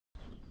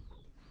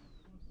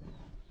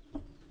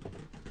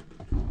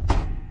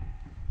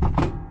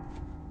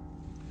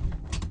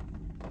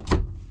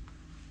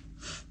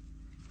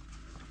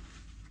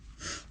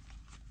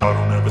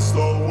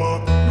slow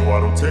up, no I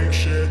don't take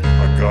shit.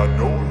 I got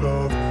no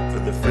love for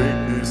the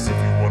fakeness. If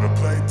you wanna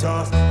play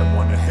tough and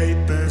wanna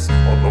hate this,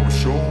 I'll always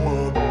show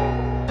up.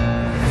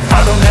 I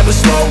don't ever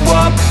slow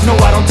up, no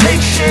I don't take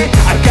shit.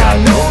 I got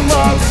no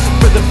love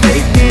for the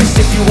fakeness.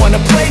 If you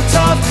wanna play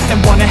tough and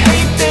wanna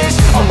hate this,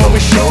 I'll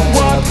always show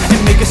up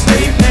and make a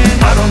statement.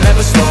 I don't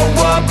ever slow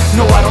up,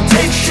 no I don't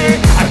take shit.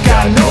 I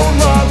got no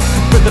love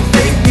for the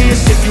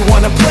fakeness. If you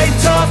wanna play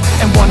tough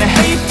and wanna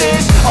hate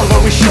this, I'll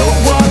always show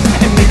up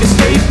and make a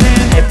statement.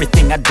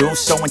 Everything I do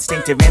so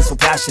instinctive and so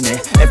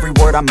passionate. Every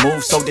word I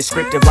move so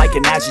descriptive like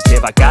an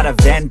adjective. I got a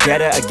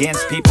vendetta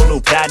against people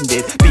who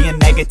patented being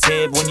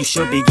negative when you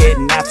should be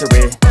getting after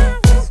it.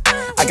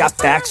 I got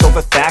facts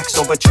over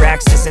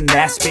tracks, this and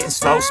that. Spitting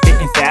slow,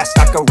 spitting fast.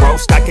 I could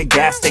roast, I could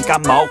gas. Think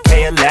I'm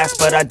okay at last,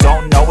 but I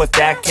don't know if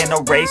that can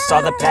erase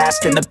all the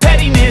past. And the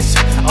pettiness,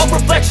 a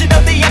reflection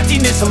of the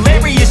emptiness.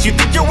 Hilarious, you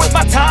think you're worth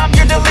my time,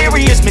 you're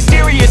delirious.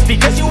 Mysterious,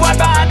 because you hide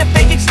behind a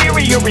fake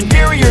exterior.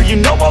 Inferior, you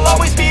know I'll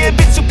always be a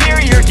bit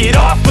superior. Get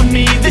off of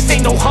me, this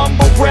ain't no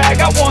humble brag.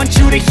 I want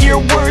you to hear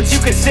words, you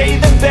can say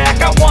them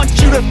back. I want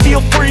you to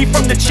feel free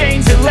from the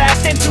chains at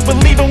last, and to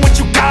believe in what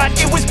you got,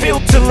 it was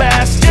built to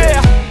last, yeah.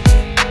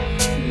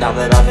 Now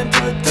that I've been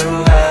put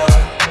through hell,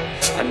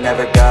 I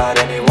never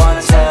got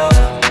anyone's help.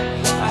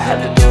 I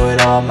had to do it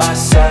all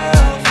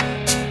myself.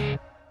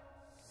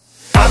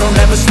 I don't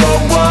ever slow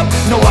up,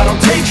 no I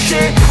don't take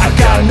shit. I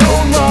got no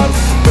love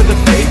for the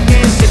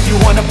fakeness. If you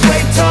wanna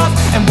play tough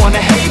and wanna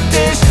hate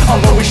this,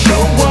 I'll always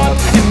show up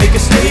and make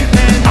a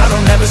statement. I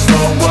don't ever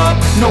slow up,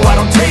 no I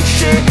don't take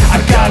shit. I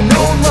got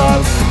no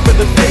love for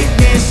the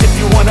fakeness. If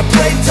you wanna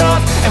play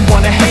tough and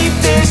wanna hate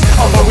this,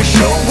 I'll always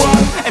show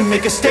up and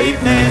make a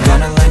statement.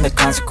 Gonna learn the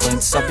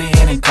consequence of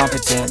being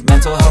incompetent.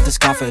 Mental health is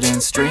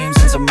confidence, dreams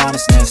and some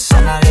honestness.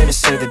 I'm not here to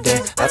save the day,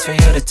 that's for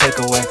you to take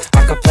away.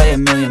 I could play a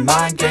million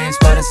mind games,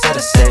 but instead I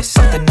say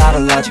something not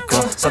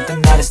illogical,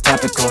 something that is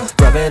topical.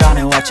 Rub it on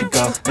and watch it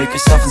go, make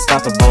yourself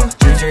unstoppable.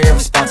 Dreams are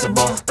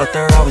irresponsible, but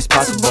they're always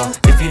possible.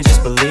 If you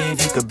just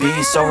believe, you could be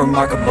so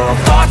remarkable.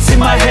 Thoughts in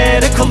my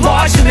head, a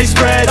collage and they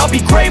spread. I'll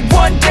be great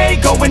one day,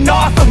 going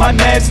off of my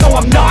meds. No,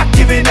 I'm not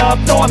giving up,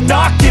 no, I'm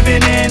not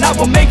giving in. I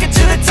will make it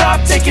to the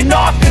top, taking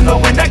off in the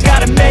wind. I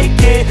gotta make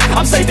it,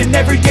 I'm saving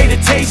every day to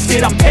taste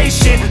it. I'm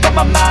patient, but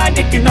my mind,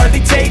 it can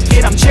hardly take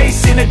it. I'm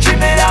chasing a dream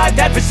that I've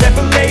had for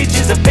several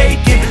ages. A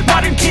vacant,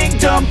 modern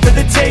kingdom for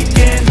the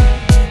taking.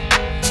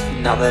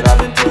 Now that I've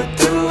been put through